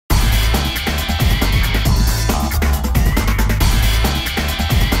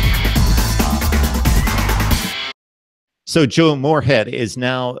So Joe Moorhead is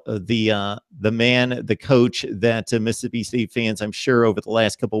now the man, the coach that Mississippi State fans, I'm sure, over the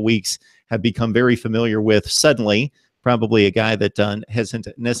last couple of weeks have become very familiar with. Suddenly, probably a guy that hasn't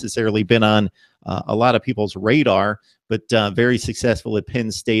necessarily been on a lot of people's radar, but very successful at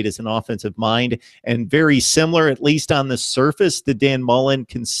Penn State as an offensive mind, and very similar, at least on the surface, to Dan Mullen,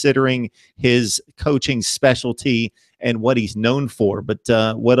 considering his coaching specialty and what he's known for. But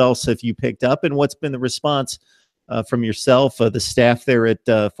what else have you picked up, and what's been the response from yourself, the staff there at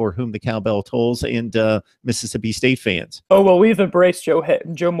For Whom the Cowbell Tolls, and Mississippi State fans? Oh, well, we've embraced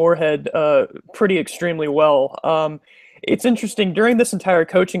Joe Moorhead pretty extremely well. It's interesting, during this entire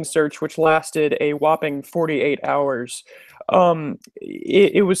coaching search, which lasted a whopping 48 hours,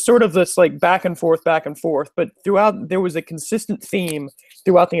 it was sort of this like back and forth, but throughout there was a consistent theme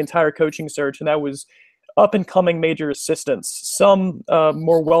throughout the entire coaching search, and that was up-and-coming major assistants, some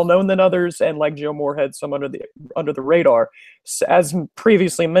more well-known than others, and like Joe Moorhead, some under the radar. As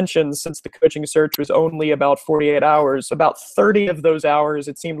previously mentioned, since the coaching search was only about 48 hours, about 30 of those hours,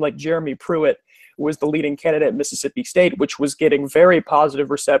 it seemed like Jeremy Pruitt was the leading candidate at Mississippi State, which was getting very positive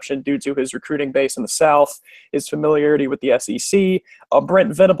reception due to his recruiting base in the South, his familiarity with the SEC.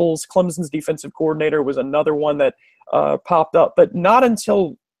 Brent Venables, Clemson's defensive coordinator, was another one that popped up, but not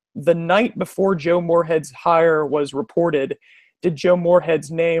until the night before Joe Moorhead's hire was reported did Joe Moorhead's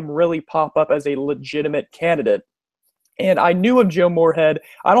name really pop up as a legitimate candidate. And I knew of Joe Moorhead.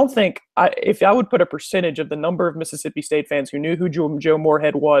 I don't think, if I would put a percentage of the number of Mississippi State fans who knew who Joe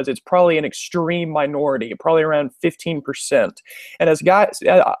Moorhead was, it's probably an extreme minority, probably around 15%. And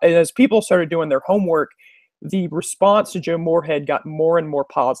as people started doing their homework, the response to Joe Moorhead got more and more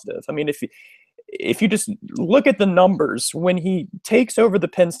positive. I mean, if you just look at the numbers, when he takes over the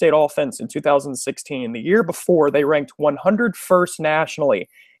Penn State offense in 2016, the year before, they ranked 101st nationally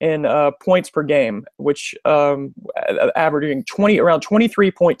in points per game, which averaging around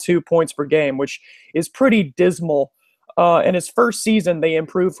 23.2 points per game, which is pretty dismal. In his first season, they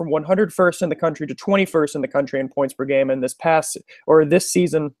improved from 101st in the country to 21st in the country in points per game. And this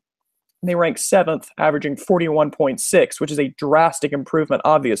season, they ranked 7th, averaging 41.6, which is a drastic improvement,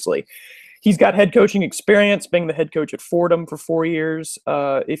 obviously. He's got head coaching experience, being the head coach at Fordham for 4 years.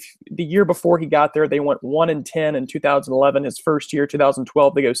 If the year before he got there, they went 1-10 in 2011. His first year,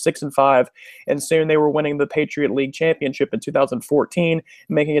 2012, they go 6-5, and soon they were winning the Patriot League championship in 2014,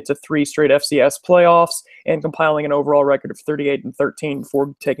 making it to 3 straight FCS playoffs and compiling an overall record of 38-13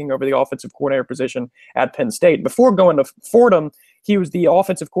 before taking over the offensive coordinator position at Penn State. Before going to Fordham, he was the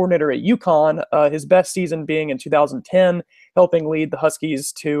offensive coordinator at UConn, his best season being in 2010, helping lead the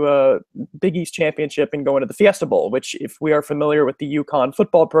Huskies to Big East Championship and going to the Fiesta Bowl, which, if we are familiar with the UConn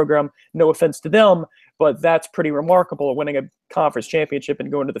football program, no offense to them, but that's pretty remarkable, winning a conference championship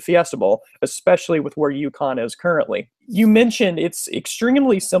and going to the Fiesta Bowl, especially with where UConn is currently. You mentioned it's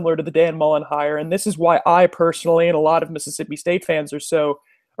extremely similar to the Dan Mullen hire, and this is why I personally and a lot of Mississippi State fans are so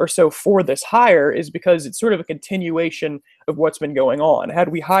for this hire, is because it's sort of a continuation of what's been going on. Had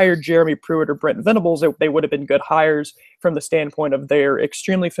we hired Jeremy Pruitt or Brent Venables, they would have been good hires from the standpoint of they're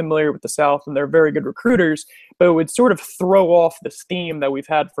extremely familiar with the South and they're very good recruiters, but it would sort of throw off this theme that we've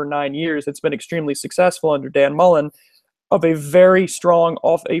had for 9 years. It's been extremely successful under Dan Mullen, of a very strong,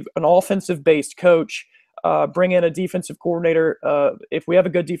 an offensive-based coach. Bring in a defensive coordinator. If we have a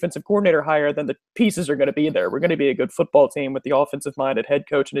good defensive coordinator hire, then the pieces are going to be there. We're going to be a good football team with the offensive-minded head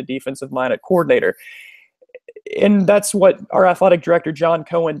coach and a defensive-minded coordinator. And that's what our athletic director, John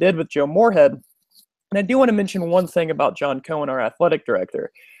Cohen, did with Joe Moorhead. And I do want to mention one thing about John Cohen, our athletic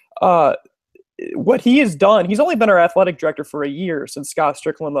director. What he has done, he's only been our athletic director for a year since Scott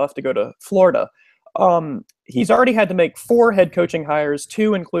Strickland left to go to Florida. He's already had to make 4 head coaching hires,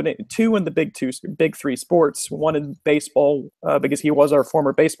 2 in the big three sports, 1 in baseball, because he was our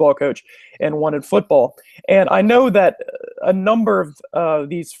former baseball coach, and 1 in football. And I know that a number of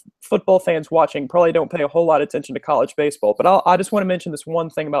these football fans watching probably don't pay a whole lot of attention to college baseball, but I just want to mention this one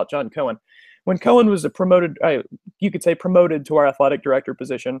thing about John Cohen. When Cohen was promoted to our athletic director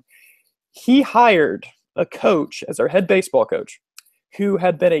position, he hired a coach as our head baseball coach, who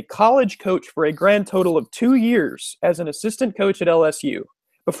had been a college coach for a grand total of 2 years as an assistant coach at LSU.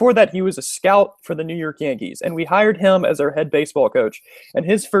 Before that, he was a scout for the New York Yankees, and we hired him as our head baseball coach. And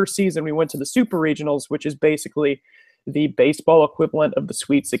his first season, we went to the Super Regionals, which is basically the baseball equivalent of the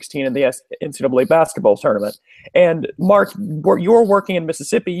Sweet 16 in the NCAA basketball tournament. And Mark, you're working in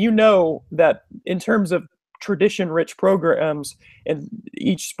Mississippi. You know that in terms of tradition-rich programs in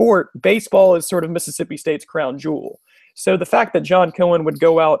each sport, baseball is sort of Mississippi State's crown jewel. So the fact that John Cohen would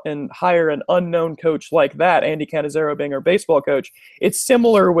go out and hire an unknown coach like that, Andy Cannizaro being our baseball coach, it's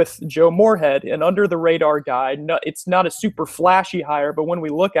similar with Joe Moorhead, an under the radar guy. No, it's not a super flashy hire, but when we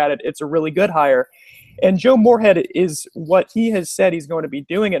look at it, it's a really good hire. And Joe Moorhead is what he has said he's going to be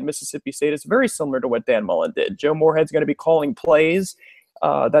doing at Mississippi State is very similar to what Dan Mullen did. Joe Moorhead's going to be calling plays.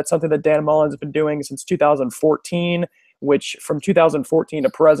 That's something that Dan Mullen's been doing since 2014, which from 2014 to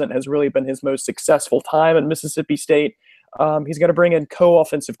present has really been his most successful time at Mississippi State. He's going to bring in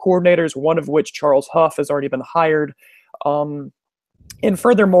co-offensive coordinators, one of which, Charles Huff, has already been hired. And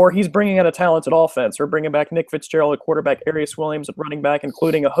furthermore, he's bringing in a talented offense. We're bringing back Nick Fitzgerald at quarterback, Arius Williams at running back,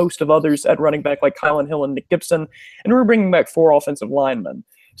 including a host of others at running back like Kylan Hill and Nick Gibson. And we're bringing back 4 offensive linemen.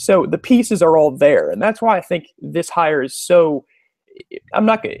 So the pieces are all there. And that's why I think this hire is so – I'm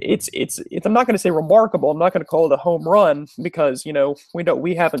not going to say remarkable. I'm not going to call it a home run because,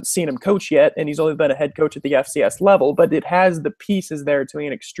 we haven't seen him coach yet, and he's only been a head coach at the FCS level, but it has the pieces there to be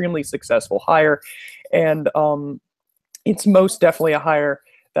an extremely successful hire. And it's most definitely a hire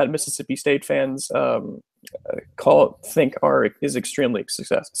that Mississippi State fans think is extremely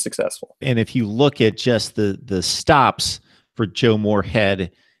successful. And if you look at just the stops for Joe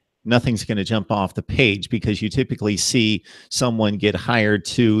Moorhead, nothing's going to jump off the page because you typically see someone get hired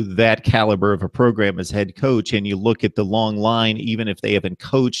to that caliber of a program as head coach, and you look at the long line, even if they haven't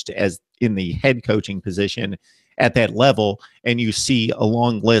coached as in the head coaching position at that level, and you see a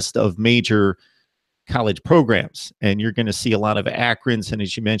long list of major college programs, and you're going to see a lot of Akrons, and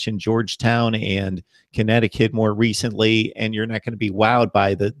as you mentioned, Georgetown and Connecticut more recently, and you're not going to be wowed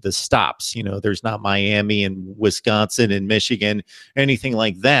by the stops. There's not Miami and Wisconsin and Michigan, anything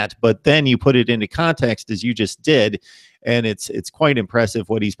like that. But then you put it into context as you just did, and it's quite impressive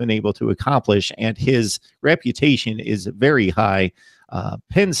what he's been able to accomplish, and his reputation is very high.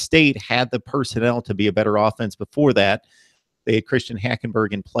 Penn State had the personnel to be a better offense before that. They had Christian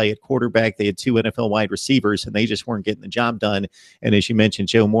Hackenberg in play at quarterback. They had 2 NFL wide receivers, and they just weren't getting the job done. And as you mentioned,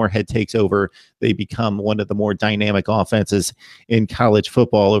 Joe Moorhead takes over. They become one of the more dynamic offenses in college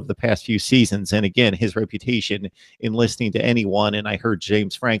football over the past few seasons. And again, his reputation in listening to anyone, and I heard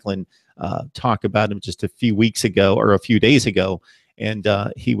James Franklin talk about him just a few days ago, and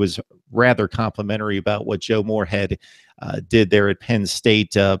he was rather complimentary about what Joe Moorhead did there at Penn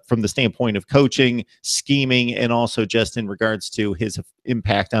State from the standpoint of coaching, scheming, and also just in regards to his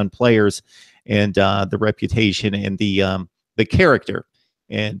impact on players and the reputation and the character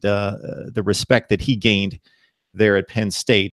and the respect that he gained there at Penn State.